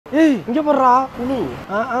ஏய் இங்க பாருடா புழு.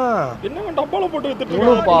 என்னங்க டப்பால போட்டு வித்துட்டு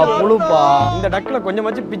புழுப்பா புழுப்பா. இந்த டக்ல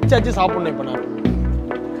கொஞ்சமாச்சு பிச்சாச்சு சாப்பிடணும் இப்ப நான்.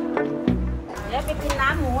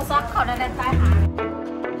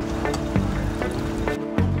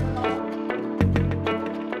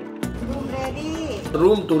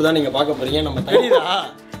 ரூம் டூர் தான் நீங்க பார்க்க போறீங்க. நம்ம தெரியுதா?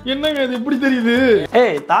 என்னங்க இது இப்படி தெரியுது?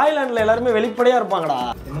 ஏய் தாய்லாந்துல எல்லாரும் வெளிப்படையா இருப்பாங்கடா.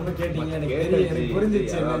 என்ன கேட்டீங்க? எனக்கு தெரியும், எனக்கு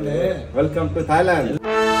புரிஞ்சிச்சு. Welcome to Thailand.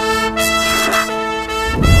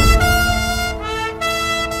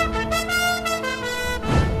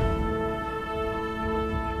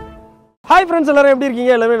 Hi friends, எல்லாரும் எப்படி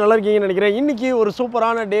இருக்கீங்க? எல்லாமே நல்லா இருக்கீங்கன்னு நினைக்கிறேன். இன்னைக்கு ஒரு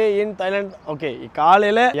சூப்பரான டே இன் தாய்லாந்து. ஓகே,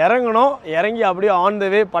 காலையில் இறங்கணும். இறங்கி அப்படியே ஆன் த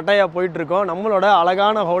வே பட்டாயா போயிட்டு இருக்கோம் நம்மளோட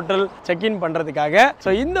அழகான ஹோட்டல் செக்இன் பண்ணுறதுக்காக.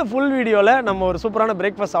 ஸோ இந்த ஃபுல் வீடியோவில் நம்ம ஒரு சூப்பரான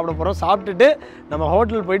பிரேக்ஃபாஸ்ட் சாப்பிட போகிறோம். சாப்பிட்டுட்டு நம்ம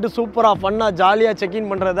ஹோட்டல் போயிட்டு சூப்பராக ஃபன்னாக ஜாலியாக செக்இன்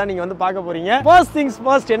பண்ணுறது தான் நீங்கள் வந்து பார்க்க போகிறீங்க. ஃபர்ஸ்ட் திங்ஸ்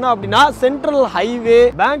ஃபர்ஸ்ட் என்ன அப்படின்னா, சென்ட்ரல் ஹைவே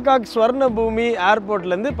பேங்காக் ஸ்வர்ணபூமி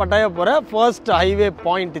ஏர்போர்ட்லேருந்து பட்டாயா போகிற first highway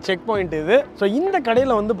point, check point இது. ஸோ இந்த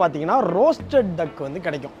கடையில் வந்து பார்த்தீங்கன்னா ரோஸ்டட் டக் வந்து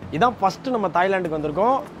கிடைக்கும். இதான் ஃபர்ஸ்ட் நம்ம தாய்லாந்துக்கு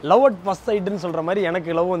வந்திருக்கோம். லவ் அட் ஃபர்ஸ்ட் சைட்னு சொல்ற மாதிரி எனக்கு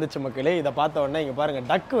லவ் வந்துச்சு மக்களே. இதை பார்த்த உடனே இங்க பாருங்க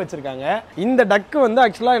டக்கு வச்சிருக்காங்க. இந்த டக்கு வந்து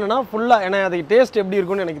ஆக்சுவலா என்னன்னா ஃபுல்லா அது டேஸ்ட் எப்படி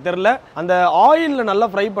இருக்கும்னு எனக்கு தெரியல. அந்த ஆயில்ல நல்லா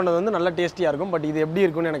ஃப்ரை பண்ணது வந்து நல்லா டேஸ்டியா இருக்கும். பட் இது எப்படி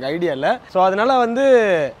இருக்கும்னு எனக்கு ஐடியா இல்லை. ஸோ அதனால வந்து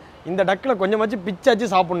இந்த டக்கில் கொஞ்சமாச்சு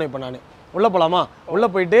பிச்சாச்சு சாப்பிடணும். இப்போ நான் உள்ள போலாமா? உள்ள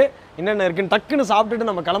போயிட்டு என்னென்ன இருக்குன்னு டக்குன்னு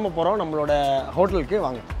சாப்பிட்டுட்டு நம்ம கிளம்ப போறோம் நம்மளோட ஹோட்டலுக்கு.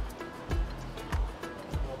 வாங்க.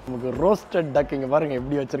 நமக்கு ரோஸ்டட் டக் இங்கே பாருங்க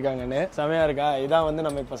எப்படி வச்சிருக்காங்கன்னு, செமையா இருக்கா? இதான் வந்து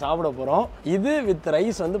நம்ம இப்போ சாப்பிட போகிறோம். இது வித்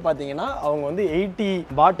ரைஸ் வந்து பார்த்தீங்கன்னா அவங்க வந்து 80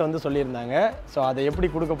 பாட் வந்து சொல்லியிருந்தாங்க. ஸோ அதை எப்படி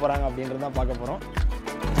கொடுக்க போகிறாங்க அப்படின்றது தான் பார்க்க போகிறோம்.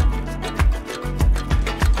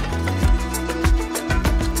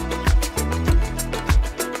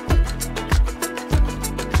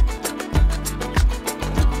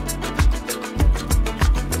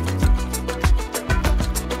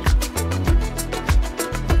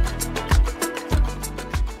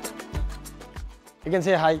 You can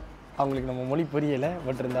say hi. அவங்களுக்கு நம்ம மொழி புரியல,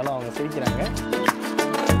 பட் இருந்தாலும் அவங்க சிரிக்கிறாங்க.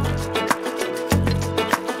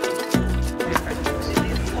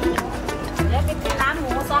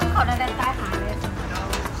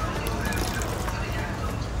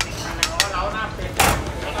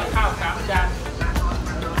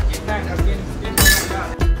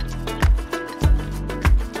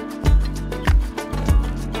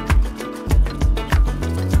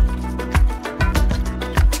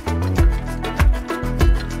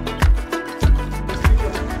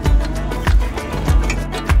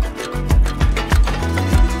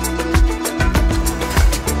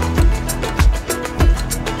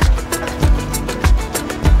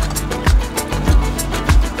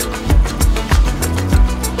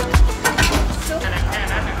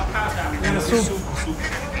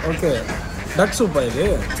 ஓகே, டக் சூப்பா இது?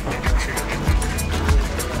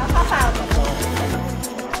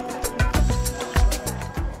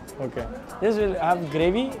 Okay, this will have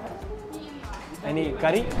gravy, any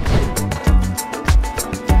curry?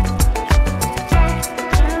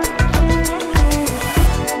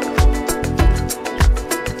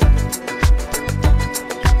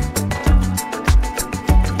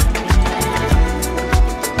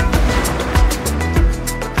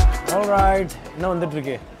 Alright, என்ன வந்துட்டு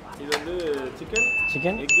இருக்கு? இது வந்து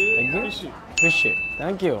chicken, egg, fish.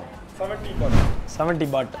 Thank you. 70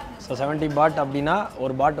 pot. So 70 பாட் அப்படின்னா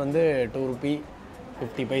ஒரு பாட் வந்து 2 ரூபி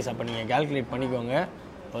 50 பைஸ். அப்போ நீங்கள் கால்குலேட் பண்ணிக்கோங்க,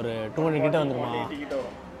 ஒரு 200 கிட்ட வந்துருமா?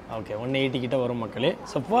 ஓகே, 180 கிட்ட வரும் மக்களே.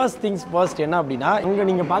 ஸோ ஃபர்ஸ்ட் திங்ஸ் ஃபர்ஸ்ட் என்ன அப்படின்னா, இங்கே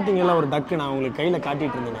நீங்கள் பார்த்தீங்கன்னா ஒரு டக்கு நான் உங்களுக்கு கையில்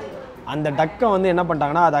காட்டிகிட்டு இருந்தேன். அந்த டக்கை வந்து என்ன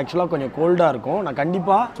பண்ணிட்டாங்கன்னா, அது ஆக்சுவலாக கொஞ்சம் கோல்டாக இருக்கும். நான்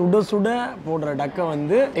கண்டிப்பாக சுட சுட போடுற டக்கை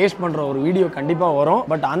வந்து டேஸ்ட் பண்ணுற ஒரு வீடியோ கண்டிப்பாக வரும்.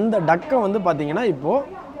 பட் அந்த டக்கை வந்து பார்த்தீங்கன்னா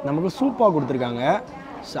இப்போது நமக்கு சூப்பாக கொடுத்துருக்காங்க.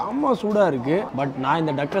 செம்ம சூடாக இருக்குது. பட் நான்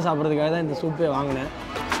இந்த டக்கை சாப்பிட்றதுக்காக தான் இந்த சூப்பே வாங்கினேன்.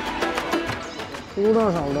 சூடாக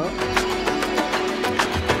சாப்பிட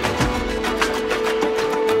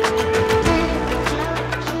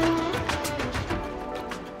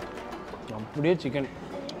அப்படியே சிக்கன்,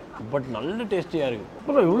 பட் நல்ல டேஸ்டியாக இருக்குது.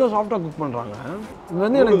 அப்புறம் இவ்வளோ சாஃப்டாக குக் பண்ணுறாங்க. இது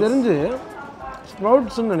வந்து எனக்கு தெரிஞ்சு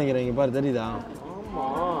ஸ்ப்ரவுட்ஸ்ன்னு நினைக்கிறேன். இங்கே பாரு, தெரியுதா?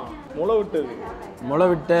 ஆமாம், முளை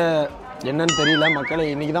விட்ட என்னன்னு தெரியல மக்களே.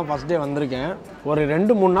 இன்றைக்கி தான் ஃபஸ்ட் டே வந்திருக்கேன். ஒரு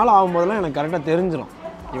 2-3 நாள் ஆகும்போதெல்லாம் எனக்கு கரெக்டாக தெரிஞ்சிடும்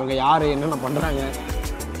இவங்க யார், என்னென்ன பண்ணுறாங்க.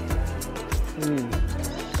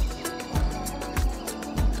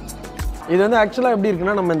 இது வந்து ஆக்சுவலாக எப்படி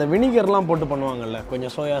இருக்குன்னா, நம்ம இந்த வினிகர்லாம் போட்டு பண்ணுவாங்கல்ல,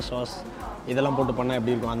 கொஞ்சம் சோயா சாஸ் இதெல்லாம் போட்டு பண்ணால்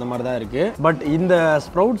எப்படி இருக்கும் அந்த மாதிரி தான் இருக்குது. பட் இந்த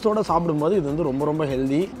ஸ்ப்ரவுட்ஸோடு சாப்பிடும்போது இது வந்து ரொம்ப ரொம்ப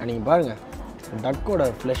ஹெல்தி. நீங்கள் பாருங்கள் டக்கோட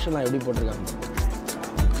ஃப்ளெஷ்ஷெல்லாம் எப்படி போட்டிருக்காங்க.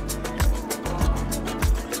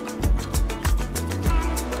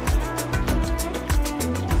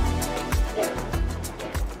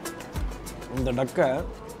 இந்த டக்கை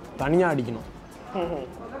தனியாக அடிக்கணும்.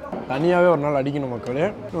 தனியாகவே ஒரு நாள் அடிக்கணும் மக்களே.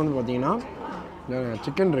 வந்து பார்த்தீங்கன்னா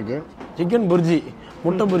சிக்கன் இருக்குது, சிக்கன் புர்ஜி,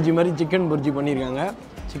 முட்டை புர்ஜி மாதிரி சிக்கன் புர்ஜி பண்ணியிருக்காங்க.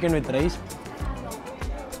 Chicken with rice.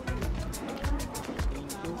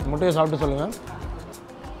 முட்டையை சாப்பிட்டு சொல்லுங்கள்.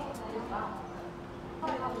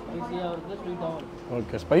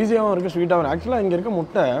 ஓகே, ஸ்பைசியாகவும் இருக்குது, ஸ்வீட்டாகவும் இருக்குது. ஆக்சுவலாக இங்கே இருக்க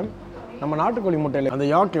முட்டை நம்ம நாட்டுக்கோழி முட்டையில் அந்த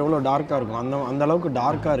யாக் எவ்வளோ டார்க்காக இருக்கும், அந்த அளவுக்கு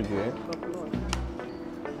டார்க்காக இருக்குது.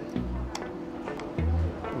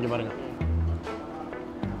 இங்கே பாருங்கள்.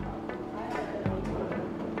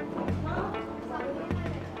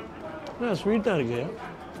 ஸ்வீட்டாக இருக்குது,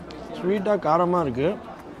 ஸ்வீட்டாக காரமாக இருக்குது.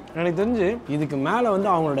 எனக்கு தெரிஞ்சு இதுக்கு மேலே வந்து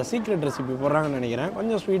அவங்களோட சீக்ரெட் ரெசிபி போடுறாங்கன்னு நினைக்கிறேன்.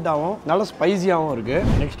 கொஞ்சம் ஸ்வீட்டாகவும் நல்லா ஸ்பைசியாகவும் இருக்குது.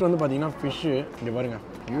 நெக்ஸ்ட் வந்து பார்த்தீங்கன்னா ஃபிஷ்ஷு. இங்கே பாருங்கள்,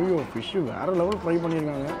 ஐயோ ஃபிஷ்ஷு வேறு லெவல் ஃப்ரை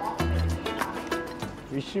பண்ணியிருக்காங்க.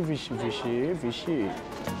 ஃபிஷ்ஷு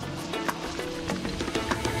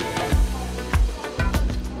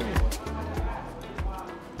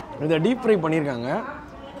இதை டீப் ஃப்ரை பண்ணியிருக்காங்க.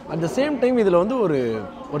 அட் த சேம் டைம் இதில் வந்து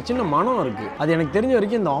ஒரு சின்ன மனம் இருக்குது. அது எனக்கு தெரிஞ்ச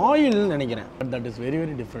வரைக்கும் இந்த ஆயில்னு நினைக்கிறேன். But that is very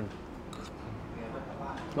very different.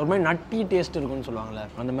 ஒரு மாதிரி நட்டி டேஸ்ட் இருக்குன்னு சொல்லுவாங்கள்ல,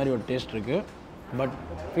 அந்த மாதிரி ஒரு டேஸ்ட் இருக்குது. பட்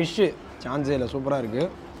ஃபிஷ்ஷு சான்ஸே இல்லை, சூப்பராக இருக்குது.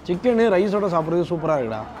 சிக்கனு ரைஸோட சாப்பிட்றது சூப்பராக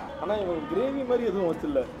இருக்குடா. ஆனால் இவங்க கிரேவி மாதிரி எதுவும்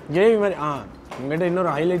வச்சில்ல. கிரேவி மாதிரி உங்கள்கிட்ட இன்னொரு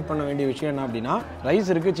ஹைலைட் பண்ண வேண்டிய விஷயம் என்ன அப்படின்னா,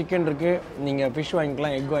 ரைஸ் இருக்குது, சிக்கன் இருக்குது, நீங்கள் ஃபிஷ்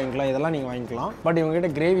வாங்கிக்கலாம், எக் வாங்கிக்கலாம், இதெல்லாம் நீங்கள் வாங்கிக்கலாம். பட்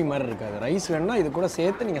இவங்ககிட்ட கிரேவி மாதிரி இருக்காது. ரைஸ் வேணுன்னா இது கூட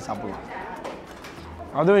சேர்த்து நீங்கள் சாப்பிட்லாம்.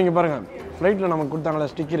 அதுவும் இங்கே பாருங்கள், ஃப்ளைட்டில் நமக்கு கொடுத்தாங்களே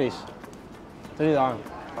ஸ்டிக்கி ரைஸ், தெரியுதா?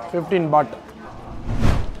 15 பாட்,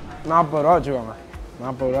 40 ரூபா வச்சுக்கோங்க.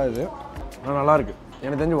 40 ரூபா இது. ஆனால் நல்லாயிருக்கு,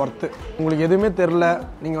 எனக்கு தெரிஞ்சு ஒர்த்து. உங்களுக்கு எதுவுமே தெரில,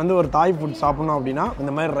 நீங்கள் வந்து ஒரு தாய் ஃபுட் சாப்பிட்ணும் அப்படின்னா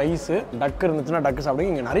இந்த மாதிரி ரைஸு, டக்கு இருந்துச்சுன்னா டக்கு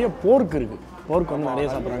சாப்பிடுங்க. இங்கே நிறைய போர்க் இருக்குது, போர்க் வந்து நிறைய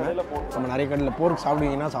சாப்பிட்றாங்க. நம்ம நிறைய கடையில் போர்க்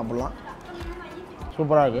சாப்பிடுவீங்கன்னா சாப்பிட்லாம்.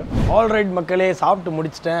 சூப்பராக இருக்குது. ஆல்ரைட் மக்களே, சாப்பிட்டு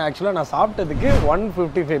முடிச்சிட்டேன். ஆக்சுவலாக நான் சாப்பிட்டதுக்கு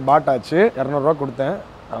 155 பாட் ஆச்சு. 200 ரூபா கொடுத்தேன்.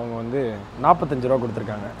 அவங்க வந்து 45 ரூபா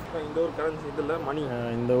கொடுத்துருக்காங்க. இந்த ஒரு கரன்சி இதில் மணி,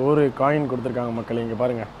 இந்த ஒரு காயின் கொடுத்துருக்காங்க மக்களே. இங்கே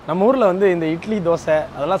பாருங்கள், நம்ம ஊரில் வந்து இந்த இட்லி தோசை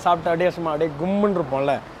அதெல்லாம் சாப்பிட்டு அப்படியே சும்மா அப்படியே கும்முன்னு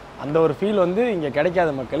இருப்போம்ல, அந்த ஒரு ஃபீல் வந்து இங்கே கிடைக்காத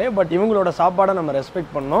மக்களே. பட் இவங்களோட சாப்பாடை நம்ம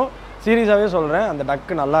ரெஸ்பெக்ட் பண்ணோம். சீரியஸாகவே சொல்கிறேன், அந்த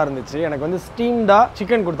டக்கு நல்லா இருந்துச்சு. எனக்கு வந்து ஸ்டீம்டாக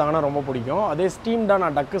சிக்கன் கொடுத்தாங்கன்னா ரொம்ப பிடிக்கும். அதே ஸ்டீம்டாக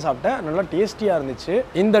நான் டக்கு சாப்பிட்டேன், நல்லா டேஸ்டியாக இருந்துச்சு.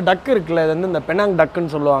 இந்த டக்கு இருக்குல்ல, இது வந்து இந்த பெனாங்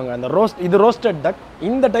டக்குன்னு சொல்லுவாங்க. அந்த இது ரோஸ்டட் டக்.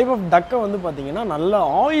 இந்த டைப் ஆஃப் டக்கை வந்து பார்த்தீங்கன்னா நல்லா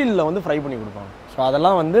ஆயிலில் வந்து ஃப்ரை பண்ணி கொடுப்பாங்க. ஸோ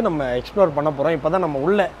அதெல்லாம் வந்து நம்ம எக்ஸ்ப்ளோர் பண்ண போகிறோம். இப்போ தான் நம்ம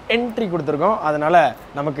உள்ள என்ட்ரி கொடுத்துருக்கோம். அதனால்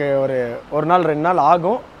நமக்கு ஒரு நாள் 2 நாள்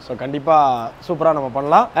ஆகும். ஸோ கண்டிப்பாக சூப்பராக நம்ம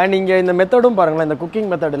பண்ணலாம். அண்ட் இங்கே இந்த மெத்தடும் பாருங்களேன், இந்த குக்கிங்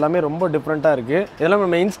மெத்தட் எல்லாமே ரொம்ப டிஃப்ரெண்ட்டாக இருக்குது. இதெல்லாம்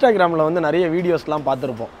நம்ம இன்ஸ்டாகிராமில் வந்து நிறைய வீடியோஸ்லாம்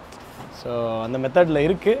பார்த்துருப்போம். ஸோ அந்த மெத்தடில்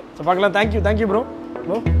இருக்குது. ஸோ பார்க்கலாம். Thank you bro.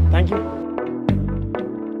 தேங்க்யூ.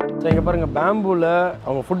 ஸோ இங்கே பாருங்கள், பேம்பூவில்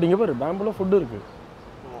அவங்க ஃபுட், இங்கே பாரு பேம்பூவில் ஃபுட்டு இருக்குது,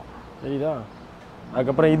 சரிதா?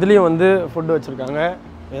 அதுக்கப்புறம் இதுலேயும் வந்து ஃபுட்டு வச்சுருக்காங்க.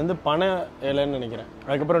 இது வந்து பனை இலைன்னு நினைக்கிறேன்.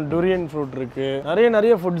 அதுக்கப்புறம் டூரியன் ஃப்ரூட் இருக்குது.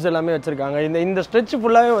 நிறைய ஃபுட்ஸ் எல்லாமே வச்சுருக்காங்க. இந்த ஸ்ட்ரெச்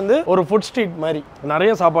ஃபுல்லாகவே வந்து ஒரு ஃபுட் ஸ்ட்ரீட் மாதிரி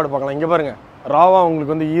நிறைய சாப்பாடு பார்க்கலாம். இங்கே பாருங்கள், ராவாக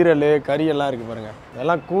உங்களுக்கு வந்து ஈரல், கறி எல்லாம் இருக்குது பாருங்கள்.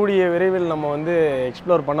 இதெல்லாம் கூடிய விரைவில் நம்ம வந்து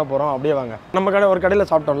எக்ஸ்ப்ளோர் பண்ண போகிறோம். அப்படியே வாங்க. நம்ம ஒரு கடையில்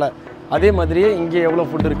சாப்பிட்டோம்ல, அதே மாதிரியே இங்கே எவ்வளோ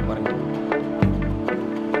ஃபுட் இருக்குது பாருங்கள்.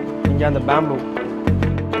 இங்கே அந்த பேம்பூ,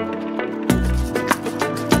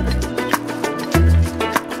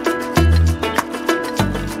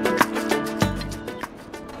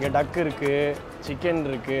 இங்கே டக்கு இருக்குது, சிக்கன்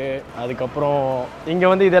இருக்குது. அதுக்கப்புறம் இங்கே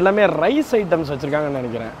வந்து இது எல்லாமே ரைஸ் ஐட்டம்ஸ் வச்சுருக்காங்கன்னு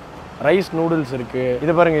நினைக்கிறேன். ரைஸ் நூடுல்ஸ் இருக்குது.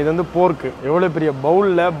 இது பாருங்கள், இது வந்து போர்க்கு எவ்வளோ பெரிய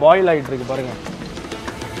பவுலில் பாயில் ஆகிட்டு இருக்கு பாருங்கள்.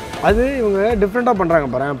 அது இவங்க டிஃப்ரெண்ட்டாக பண்ணுறாங்க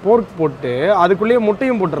பாருங்கள். போர்க் போட்டு அதுக்குள்ளேயே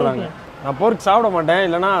முட்டையும் போட்டுடுறாங்க. நான் போர்க் சாப்பிட மாட்டேன்,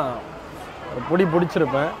 இல்லைனா பொடி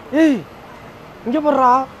பிடிச்சிருப்பேன். ஏய் இங்கே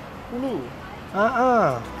போடுறா புழு.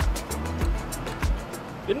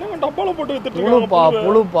 என்ன டப்பாவில் போட்டு வித்துட்டு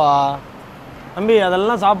புழுப்பா தம்பி,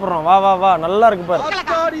 அதெல்லாம் சாப்பிட்றோம். வா நல்லா இருக்கு பாரு.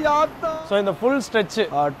 ஸோ இந்த ஃபுல் ஸ்ட்ரெச்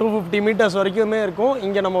 250 மீட்டர்ஸ் வரைக்குமே இருக்கும்.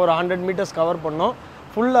 இங்கே நம்ம ஒரு 100 மீட்டர்ஸ் கவர் பண்ணோம்.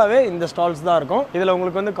 ஃபுல்லாகவே இந்த ஸ்டால்ஸ் தான் இருக்கும். இதில்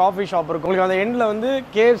உங்களுக்கு வந்து காஃபி ஷாப் இருக்கும். உங்களுக்கு அந்த எண்டில் வந்து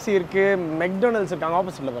KFC இருக்குது, மெக்டொனல்ட்ஸ் இருக்காங்க.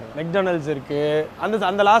 ஆப்போசிட்டில் பாருங்கள், மெக்டொனல்ட்ஸ் இருக்குது.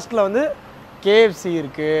 அந்த லாஸ்ட்டில் வந்து KFC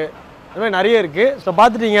இருக்குது. இது மாதிரி நிறைய இருக்குது. ஸோ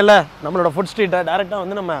பார்த்துட்டீங்கல்ல நம்மளோட ஃபுட் ஸ்ட்ரீட்டை. டேரெக்டாக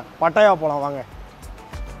வந்து நம்ம பட்டாயா போகலாம் வாங்க.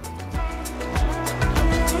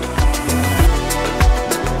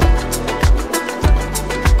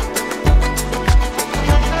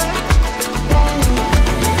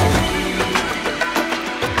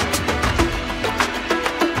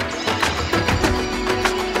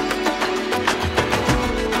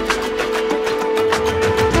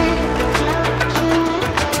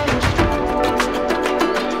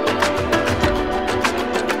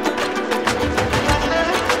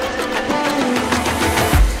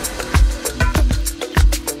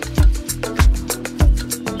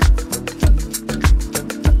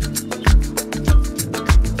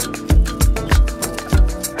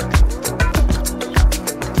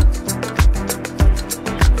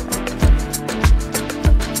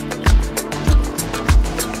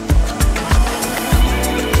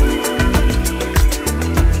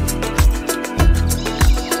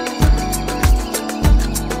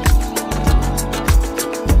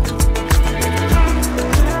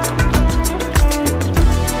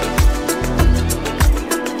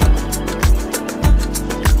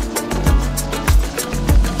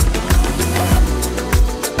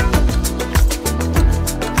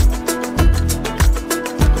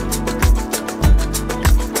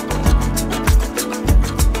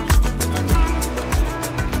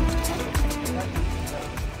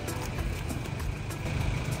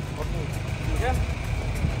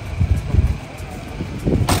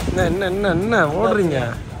 என்ன ஓடுறீங்க?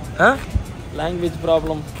 Language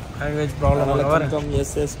problem. Language problem.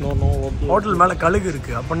 Yes, yes, no, no, okay. Hotel மேலே கழுகு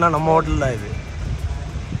இருக்குது அப்படின்னா நம்ம ஹோட்டல் தான் இது.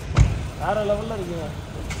 வேற லெவலில் இருக்குங்க.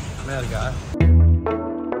 என்ன இருக்கா?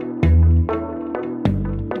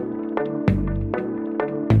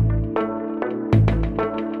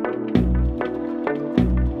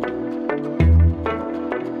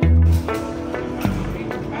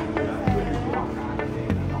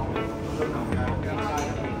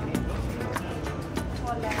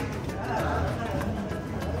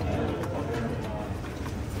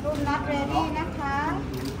 Not ready, Naka.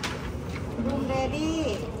 Room ready.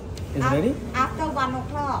 Is it ready? After 1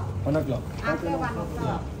 o'clock. 1 o'clock. After 1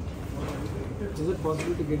 o'clock. Is it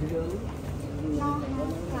possible to get it early? No, no,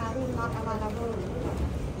 room not available.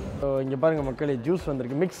 So இங்கே பாருங்கள் மக்களே, ஜூஸ்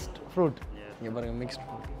வந்திருக்கு, மிக்ஸ்ட் ஃப்ரூட். இங்கே பாருங்கள், மிக்ஸ்ட்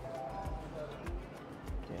ஃப்ரூட்.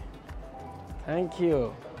 ஓகே, தேங்க்யூ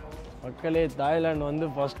மக்களே. Thailand வந்து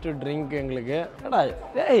first drink எங்களுக்கு. ஏடா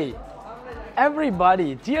டேய், எவ்ரிபாடி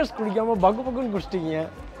சியர்ஸ் குடிக்காமல் பக்கு பக்குன்னு குடிச்சிட்டிங்க.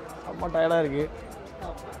 ரொம்ப டயர்டாக இருக்குது.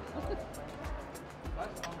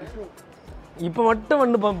 இப்போ மட்டும்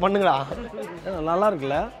வந்து பண்ணுங்கடா. நல்லா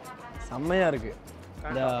இருக்குல்ல, செம்மையாக இருக்குது.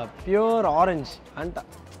 இந்த பியூர் ஆரஞ்ச் ஆண்டா,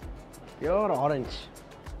 பியூர் ஆரஞ்ச்.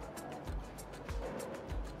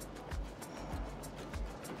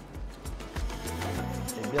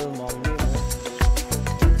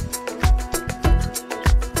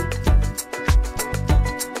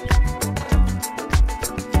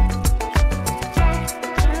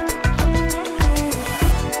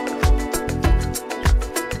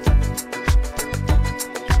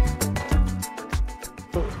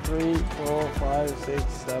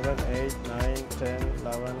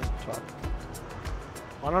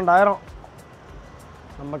 $12,000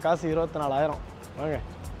 நம்ம காசு 24,000. வாங்க.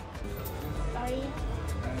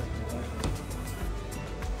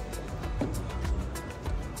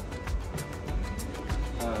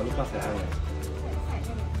 Luka sẽ ăn này.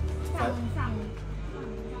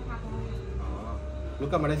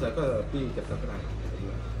 Luka mà đây sẽ có pi chụp cái này.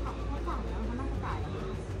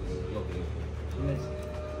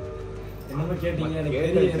 என்னமோ கேட்டீங்க,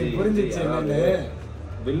 எனக்கு புரிஞ்சிச்சு. என்னன்னு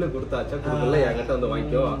பில்லு கொடுத்தாச்சா கொடுக்கல, என்கிட்ட வந்து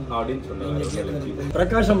வாங்கிக்கோ அப்படின்னு சொன்னாங்க.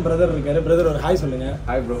 பிரகாஷம் பிரதர் இருக்காரு. பிரதர் ஒரு ஹாய் சொல்லுங்க.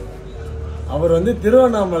 Hi bro. அவர் வந்து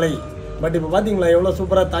திருவண்ணாமலை, பட் இப்போ பார்த்தீங்களா எவ்வளோ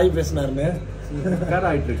சூப்பராக தாய் பேசினாருன்னு. ரெக்கார்ட்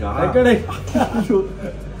ஆகிட்டு இருக்கா? ரெக்கார்டு.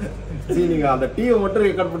 நீங்க அந்த டீயை மட்டும்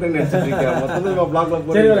ரெக்கார்ட் பண்ணி நினைச்சிட்டு இருக்கீங்க. மொத்தத்துல பிளாக்ல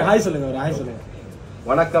போய் சரி, ஒரு ஹாய் சொல்லுங்க, ஒரு ஹாய் சொல்லுங்க.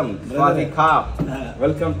 வணக்கம், ஸ்வாதி காப்.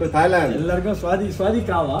 Welcome to Thailand. எல்லாருக்கும் ஸ்வாதி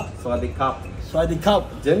காவா? ஸ்வாதி காப். ஸ்வாதி காப்.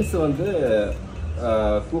 ஜென்ஸ் வந்து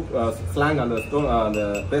ஸ்லாங் அந்த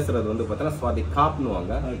பேசுறது வந்து பார்த்தீங்கன்னா ஸ்வாதி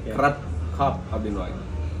காப்னுவாங்க. கிரப் காப் அப்படின்னுவாங்க.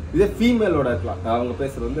 இதே ஃபீமேலோட அவங்க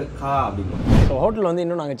பேசுறது வந்து கா அப்படின்னு. ஸோ ஹோட்டல் வந்து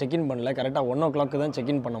இன்னும் நாங்கள் செக்இன் பண்ணல. கரெக்டாக 1 o'clock தான்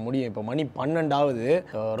செக்இன் பண்ண முடியும். இப்போ மணி 12 ஆகுது.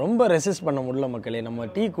 ரொம்ப ரெசிஸ்ட் பண்ண முடியல மக்களே. நம்ம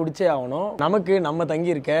டீ குடிச்சே ஆகணும். நமக்கு நம்ம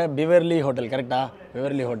தங்கி இருக்க பிவர்லி ஹோட்டல், கரெக்டா?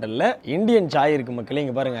 பிவர்லி ஹோட்டலில் இந்தியன் சாய் இருக்குது மக்களே.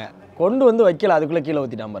 இங்கே பாருங்கள், கொண்டு வந்து வைக்கல, அதுக்குள்ளே கீழே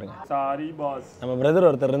ஊற்றிட்டான் பாருங்க. Sorry boss. நம்ம பிரதர்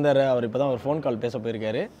ஒருத்தர் இருந்தார், அவர் இப்போ தான் ஒரு ஃபோன் கால் பேச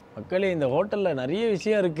போயிருக்காரு. மக்களே, இந்த ஹோட்டலில் நிறைய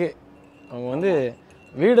விஷயம் இருக்குது. அவங்க வந்து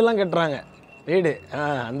வீடெல்லாம் கட்டுறாங்க. வீடு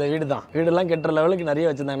அந்த வீடு தான், வீடெல்லாம் கட்டுற லெவலுக்கு நிறைய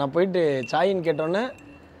வச்சுருந்தாங்க. நான் போயிட்டு சாயின்னு கேட்டோன்னே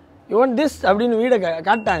யூ வாண்ட் திஸ் அப்படின்னு வீடை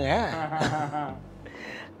காட்டாங்க.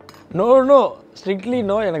 நோ நோ, ஸ்ட்ரிக்ட்லி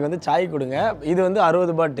நோ, எனக்கு வந்து சாய் கொடுங்க. இது வந்து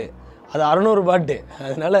 60 பாட்டு, அது 600 பாட்டு.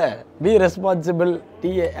 அதனால பி ரெஸ்பான்சிபிள்.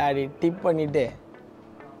 டீயை ஆடி டிப் பண்ணிவிட்டு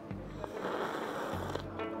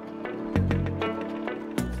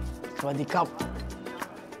ஸ்வாதி காப்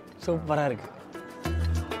சூப்பராக இருக்கு.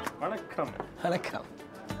 வணக்கம். வணக்கம்.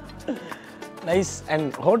 நைஸ். அண்ட்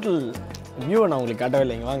ஹோட்டல் வியூவை நான் உங்களுக்கு காட்டவே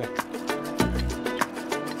இல்லைங்க, வாங்க.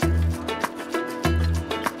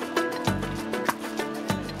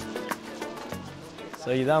 ஸோ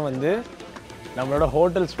இதான் வந்து நம்மளோட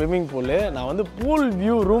ஹோட்டல் ஸ்விம்மிங் பூலு. நான் வந்து பூல்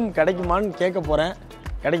வியூ ரூம் கிடைக்குமான்னு கேட்க போகிறேன்.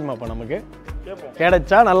 கிடைக்குமாப்பா? நமக்கு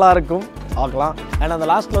கிடைச்சா நல்லாயிருக்கும், பார்க்கலாம். அண்ட் அந்த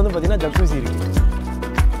லாஸ்ட்டில் வந்து பார்த்தீங்கன்னா ஜக்கூசி இருக்குது,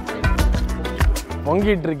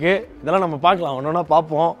 பொங்கிட்டு இருக்கு. இதெல்லாம் நம்ம பார்க்கலாம், ஒன்று ஒன்றா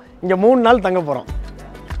பார்ப்போம். இங்கே 3 நாள் தங்க போகிறோம்.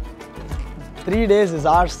 3 days is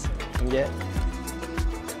ours. இங்கே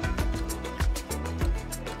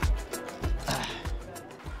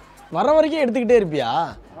வர வரைக்கும் எடுத்துக்கிட்டே இருப்பியா?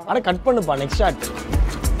 ஆனால் கட் பண்ணுப்பா, next shot.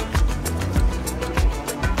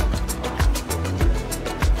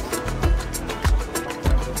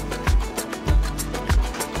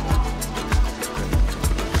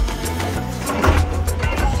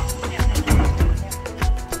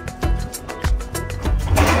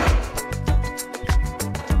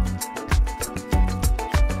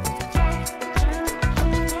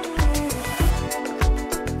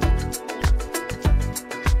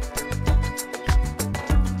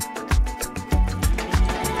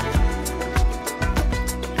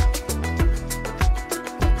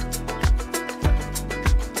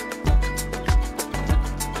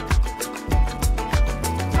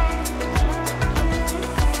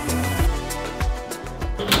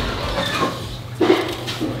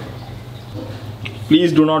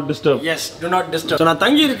 Please to not disturb. S, to not disturb. So நான்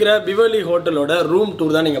தங்கி இருக்கிற பிவர்லி ஹோட்டலோட ரூம்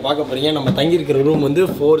டூர் தான் நீங்கள் பார்க்க போறீங்க. நம்ம தங்கி இருக்கிற ரூம் வந்து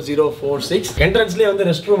 4046. என்ட்ரன்ஸ்லேயே வந்து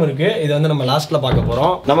ரெஸ்ட் ரூம் இருக்கு. இது வந்து நம்ம லாஸ்ட்ல பார்க்க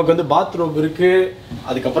போறோம். நமக்கு வந்து பாத்ரூம் இருக்கு,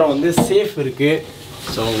 அதுக்கப்புறம் வந்து சேஃப் இருக்கு.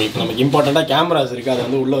 ஸோ உங்களுக்கு நமக்கு இம்பார்ட்டண்ட்டாக கேமராஸ் இருக்குது, அதை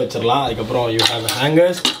வந்து உள்ளே வச்சிடலாம். அதுக்கப்புறம் யூ ஹேவ்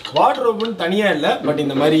ஹேங்கர்ஸ். வார்ட்ரோப்னு தனியாக இல்லை, பட்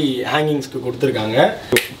இந்த மாதிரி ஹேங்கிங்ஸ்க்கு கொடுத்துருக்காங்க.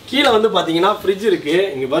 கீழே வந்து பார்த்தீங்கன்னா ஃப்ரிட்ஜ் இருக்குது.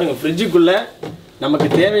 இங்கே பாருங்கள், ஃப்ரிட்ஜுக்குள்ளே நமக்கு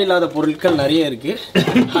தேவையில்லாத பொருட்கள் நிறைய இருக்கு.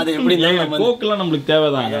 அது எப்படி இருந்தாலும் கோக்கெல்லாம் நம்மளுக்கு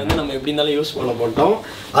தேவைதான். அதை வந்து நம்ம எப்படி இருந்தாலும் யூஸ் பண்ண போட்டோம்.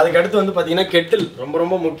 அதுக்கு அடுத்து வந்து பார்த்தீங்கன்னா கெட்டில் ரொம்ப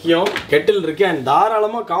ரொம்ப முக்கியம். கெட்டில் இருக்கு. அண்ட்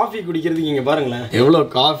தாராளமாக காஃபி குடிக்கிறதுக்கு இங்கே பாருங்களேன் எவ்வளோ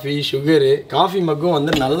காஃபி, சுகரு. காஃபி மக்கும்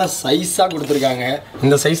வந்து நல்ல சைஸாக கொடுத்துருக்காங்க.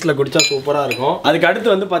 இந்த சைஸில் குடிச்சா சூப்பராக இருக்கும். அதுக்கு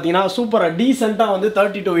அடுத்து வந்து பார்த்தீங்கன்னா சூப்பராக டீசெண்டாக வந்து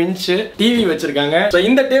 32 இன்ச்சு டிவி வச்சிருக்காங்க. ஸோ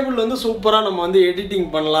இந்த டேபிள் வந்து சூப்பராக நம்ம வந்து எடிட்டிங்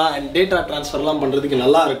பண்ணலாம் அண்ட் டேட்டா ட்ரான்ஸ்ஃபர்லாம் பண்ணுறதுக்கு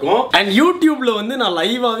நல்லா இருக்கும். அண்ட் யூடியூப்ல வந்து நான்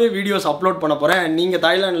லைவாகவே வீடியோஸ் அப்லோட் பண்ண போகிறேன். நீங்க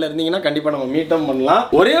தாய்லாந்துல இருந்தீங்கன்னா கண்டிப்பா நம்ம மீட்டும் பண்ணலாம்.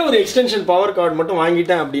 ஒரே ஒரு எக்ஸ்டென்ஷன் பவர் கார்டு மட்டும்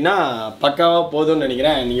வாங்கிட்டேன் அப்படின்னா பக்காவா போதும்னு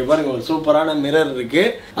நினைக்கிறேன். நீங்க பாருங்க, ஒரு சூப்பரான மிரர் இருக்கு.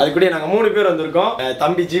 அது கூட நாங்க 3 பேர் வந்திருக்கோம்.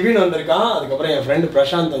 தம்பி ஜிவின் வந்திருக்கான், அதுக்கப்புறம் என் ஃப்ரெண்ட்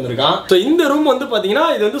பிரசாந்த் வந்திருக்கான். ஸோ இந்த ரூம் வந்து பாத்தீங்கன்னா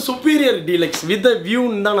இது வந்து சுப்பீரியர் டீலக்ஸ் வித்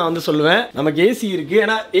வியூன்னு தான் நான் வந்து சொல்லுவேன். நமக்கு ஏசி இருக்கு.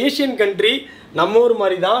 ஏன்னா ஏசியன் கண்ட்ரி நம்ம ஊர்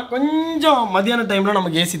மாதிரி தான். கொஞ்சம் மதியான டைம்ல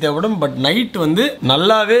நமக்கு ஏசி தேவைப்படும். பட் நைட் வந்து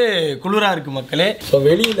நல்லாவே குளிரா இருக்கு மக்களே. ஸோ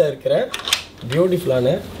வெளியில இருக்கிற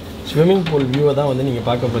பியூட்டிஃபுல்லான ஸ்விம்மிங் பூல் வியூவை தான் வந்து நீங்கள்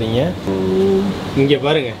பார்க்க போகிறீங்க. இங்கே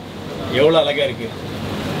பாருங்கள் எவ்வளோ அழகாக இருக்குது.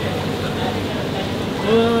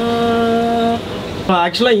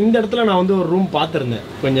 ஆக்சுவலாக இந்த இடத்துல நான் வந்து ஒரு ரூம் பார்த்துருந்தேன்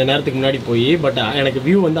கொஞ்சம் நேரத்துக்கு முன்னாடி போய். பட் எனக்கு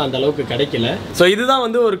வியூ வந்து அந்த அளவுக்கு கிடைக்கல. ஸோ இதுதான்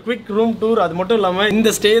வந்து ஒரு குவிக் ரூம் டூர். அது மட்டும் இல்லாமல்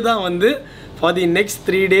இந்த ஸ்டே தான் வந்து ஃபார் தி நெக்ஸ்ட்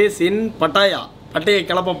 3 days இன் பட்டாயா. பட்டையை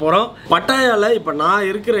கிளப்ப போகிறோம். பட்டாயாவில் இப்போ நான்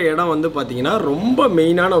இருக்கிற இடம் வந்து பார்த்தீங்கன்னா ரொம்ப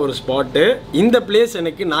மெயினான ஒரு ஸ்பாட்டு. இந்த பிளேஸ்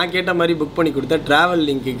எனக்கு நான் கேட்ட மாதிரி புக் பண்ணி கொடுத்த ட்ராவல்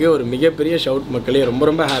லிங்க்குக்கு ஒரு மிகப்பெரிய ஷவுட் மக்களே. ரொம்ப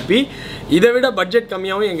ரொம்ப ஹாப்பி. இதை விட பட்ஜெட்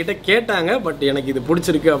கம்மியாகவும் என்கிட்ட கேட்டாங்க. பட் எனக்கு இது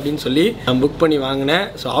பிடிச்சிருக்கு அப்படின்னு சொல்லி நான் புக் பண்ணி வாங்கினேன்.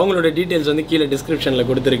 ஸோ அவங்களோட டீட்டெயில்ஸ் வந்து கீழே டிஸ்கிரிப்ஷனில்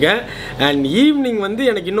கொடுத்துருக்கேன். அண்ட் ஈவினிங் வந்து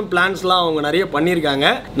எனக்கு இன்னும் பிளான்ஸ்லாம் அவங்க நிறைய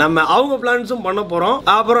பண்ணியிருக்காங்க. நம்ம அவங்க பிளான்ஸும் பண்ண போகிறோம்,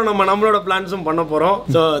 அப்புறம் நம்மளோட பிளான்ஸும் பண்ண போகிறோம்.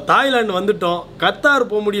 ஸோ தாய்லாந்து வந்துட்டோம். கத்தார்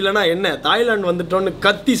போக முடியலன்னா என்ன, தாய்லாந்து வந்து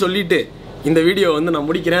கத்தி சொல்லிட்டு இந்த வீடியோ வந்து நான்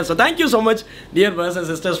முடிக்கிறேன். So thank you so much dear brothers and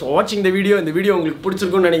sisters for வாட்சிங் த வீடியோ. இந்த வீடியோ உங்களுக்கு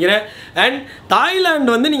பிடிச்சிருக்குன்னு நினைக்கிறேன். அண்ட்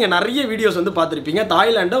தாய்லாந்து வந்து நீங்கள் நிறைய வீடியோஸ் வந்து பார்த்துருப்பீங்க.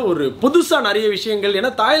 தாய்லாண்டை ஒரு புதுசாக நிறைய விஷயங்கள்,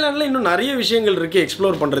 ஏன்னா தாய்லாண்டில் இன்னும் நிறைய விஷயங்கள் இருக்குது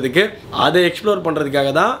எக்ஸ்ப்ளோர் பண்ணுறதுக்கு. அதை எக்ஸ்ப்ளோர்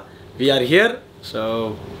பண்ணுறதுக்காக தான் வி ஆர் ஹியர். ஸோ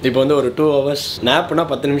இப்போ வந்து ஒரு 2 hours ஸ்னாப்னா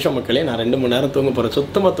 10 நிமிஷம் மக்களே. நான் 2 மணி நேரம் தூங்க போகிறேன்.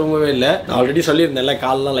 சுத்தமாக தூங்கவே இல்லை. நான் ஆல்ரெடி சொல்லியிருந்தேன்ல,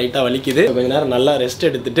 காலெலாம் லைட்டாக வலிக்குது. கொஞ்சம் நேரம் நல்லா ரெஸ்ட்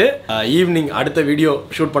எடுத்துட்டு ஈவினிங் அடுத்த வீடியோ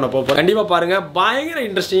ஷூட் பண்ண போகிறோம். கண்டிப்பாக பாருங்கள், பயங்கர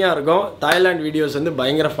இன்ட்ரெஸ்டிங்காக இருக்கும். தாய்லாந்து வீடியோஸ் வந்து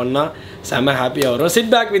பயங்கர ஃபன்னாக செம்ம ஹாப்பியாக வரும்.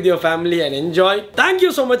 Sit back with your family and enjoy.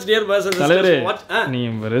 Thank you so much dear persons. நீ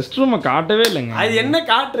ரெஸ்ட் ரூமை காட்டவே இல்லைங்க. அது என்ன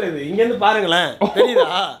காட்டுறது, இங்கேருந்து பாருங்களேன்.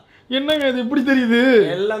 தெரியுதா? என்னங்க இது இப்படி தெரியுது?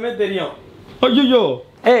 எல்லாமே தெரியும். ஐயோ,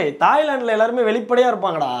 ஏய், தாய்லாந்துல எல்லாருமே வெளிப்படையா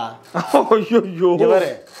இருப்பாங்கடா. ஐயோ,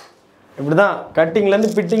 இப்படிதான் கட்டிங்ல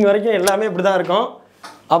இருந்து ஃபிட்டிங் வரைக்கும் எல்லாமே இப்படிதான் இருக்கும்.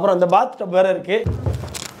 அப்புறம் அந்த பாத் டப் வேற இருக்கு.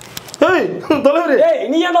 ஏய் தலைவரே, ஏய்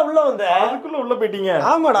நீ ஏன்டா உள்ள வந்த? அதுக்குள்ள உள்ள போயிட்டீங்க?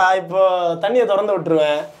 ஆமாடா, இப்போ தண்ணியை திறந்து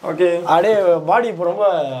விட்டுருவேன். ஓகே. அப்படியே பாடி இப்போ ரொம்ப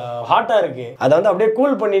ஹாட்டா இருக்கு. அதை வந்து அப்படியே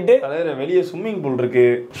கூல் பண்ணிட்டு. தலைவரே, வெளியே ஸ்விம்மிங் பூல் இருக்கு.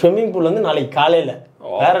 ஸ்விம்மிங் பூல் வந்து நாளைக்கு காலையில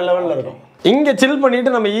வேற லெவல்ல இருக்கும். இங்க சில்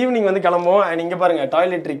பண்ணிட்டு நம்ம ஈவினிங் வந்து கிளம்புவோம். அண்ட் இங்க பாருங்க,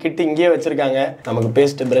 டாய்லெட்ரி கிட் இங்கேயே வச்சிருக்காங்க. நமக்கு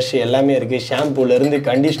பேஸ்ட், பிரஷ் எல்லாமே இருக்கு. ஷாம்பூல இருந்து,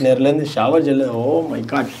 கண்டிஷனர்ல இருந்து, shower gel. Oh my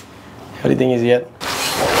God, everything is here.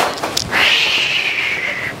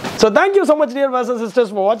 So thank you so much dear brothers and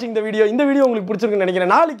sisters for வாட்சிங் த வீடியோ. இந்த வீடியோ உங்களுக்கு பிடிச்சிருக்குன்னு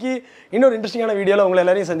நினைக்கிறேன். நாளைக்கு இன்னொரு இன்ட்ரெஸ்டிங்கான வீடியோவில் உங்களை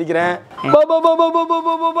எல்லாரையும் சந்திக்கிறேன்.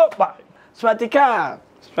 ஸ்வாதிகா,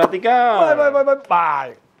 ஸ்வாதிகா,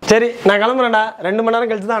 பாய். சரி, நான் கிளம்புறேன்டா. 2 மணி நேரம்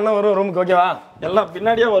கழிச்சு தான் அண்ணன் வரும் ரூமுக்கு. ஓகேவா? எல்லாம்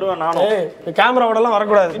பின்னாடியே வருவேன் நானும். கேமராவோடலாம்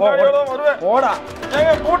வரக்கூடாது. வருவேன். ஓடா.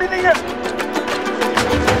 ஏங்க போட்டிட்டீங்க.